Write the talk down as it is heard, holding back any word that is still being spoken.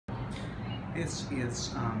This is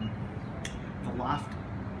the loft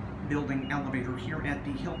building elevator here at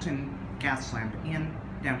the Hilton Gaslamp in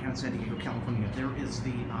downtown San Diego, California. There is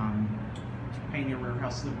the Pioneer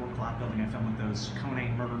Warehouse Liberal Clock building. I filmed with those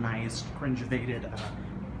Kone modernized, cringe-evaded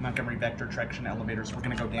Montgomery vector traction elevators. We're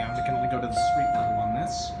going to go down. We can only go to the street level on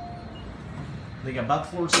this. The above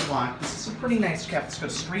floors are locked. This is a pretty nice cap. Let's go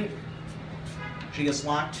to street. She is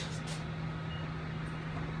locked.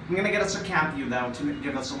 I'm going to get us a cap view, though, to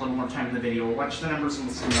give us a little more time in the video. We'll watch the numbers and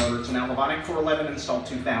listen to the motor. It's an Elevonic 411 installed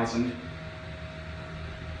 2000.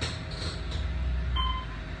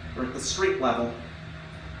 We're at the street level.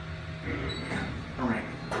 All right.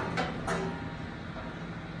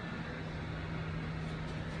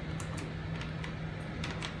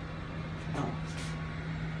 Oh.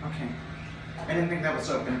 Okay. I didn't think that was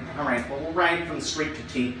open. All right. Well, we'll ride from the street to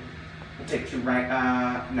T. We'll take two right.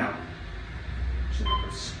 No. Two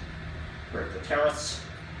numbers. We're at the terrace.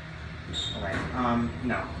 All right.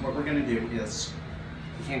 No. What we're gonna do is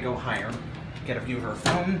you can't go higher. To get a view of our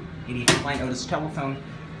phone, you need to find OTIS telephone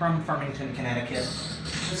from Farmington, Connecticut.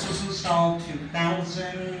 This was installed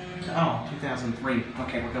 2003.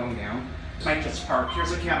 Okay, we're going down. Might just park.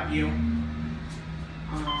 Here's a cap view.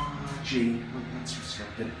 Gee, well, that's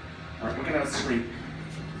restricted. All right, we're gonna go street.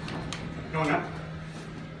 Going up.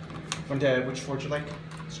 Going to which floor would you like?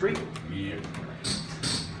 Street? Yeah.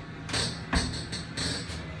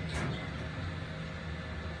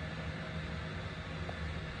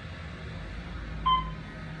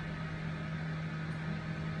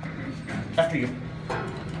 After you.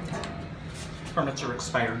 Permits are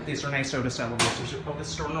expired. These are nice OTIS elevators. OTIS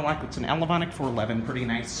store no like. It's an Elevonic 411, pretty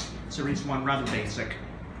nice. Series 1, rather basic.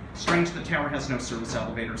 Strange the tower has no service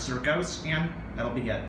elevators. There it goes, and that'll be it.